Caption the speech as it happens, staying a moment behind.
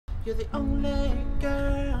You're the only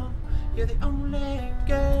girl. You're the only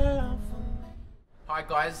girl for me. Hi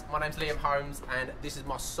guys, my name's Liam Holmes and this is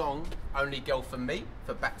my song, Only Girl for Me,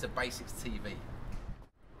 for Back to Basics TV.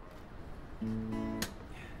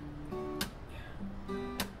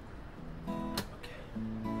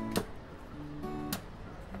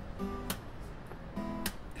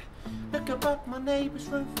 Look above my neighbour's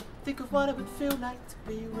roof, think of what it would feel like to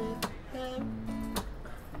be with him.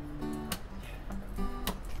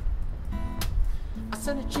 I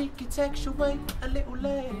send a cheeky text your way a little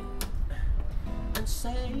late and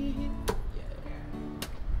say,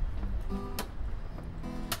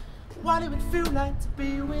 what it would feel like to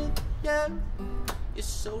be with you. You're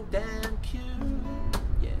so damn cute,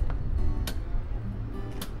 yeah.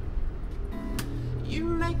 You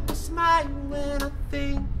make me smile when I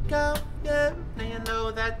think of you. Now you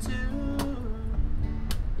know that too,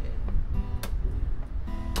 yeah.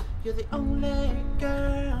 You're the only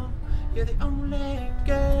girl. You're the only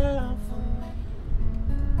girl for me.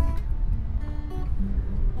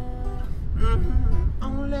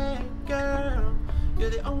 Only girl. You're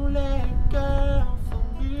the only girl for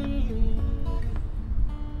me.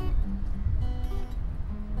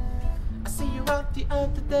 I see you out the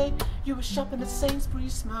other day. You were shopping at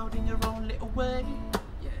Sainsbury's, smiled in your own little way.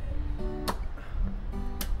 Yeah.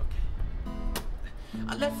 Okay.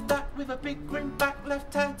 I left that with a big grin back,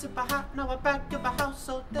 left hand to my hat. Now I back at my house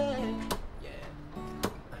all day. Yeah.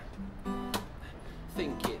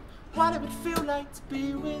 Thinking what it would feel like to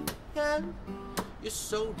be with you. You're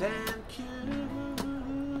so damn cute.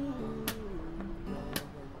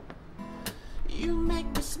 You make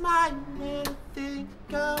me smile when I think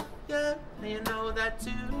of you. And you know that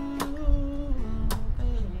too,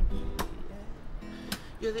 baby, yeah.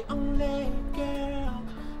 You're the only girl.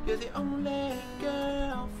 You're the only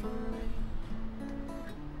girl for me.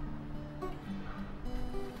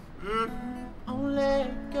 Only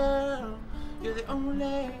girl. You're the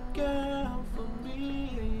only girl for me.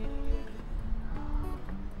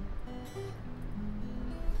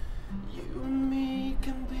 You and me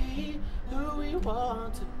can be who we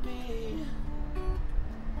want to be.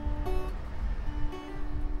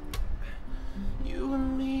 You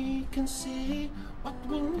and me can see what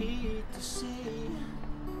we need to see.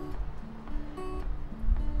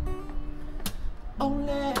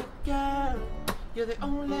 Only girl, you're the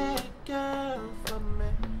only girl for me.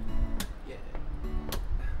 Yeah.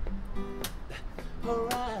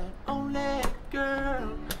 Alright, only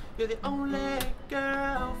girl, you're the only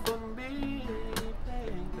girl for me,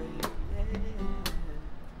 baby.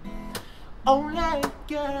 Yeah. Only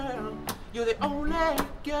girl, you're the only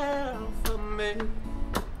girl for me.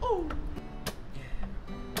 Ooh.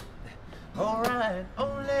 Yeah. Alright,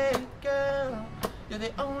 only girl, you're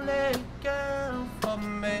the only girl for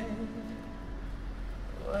me.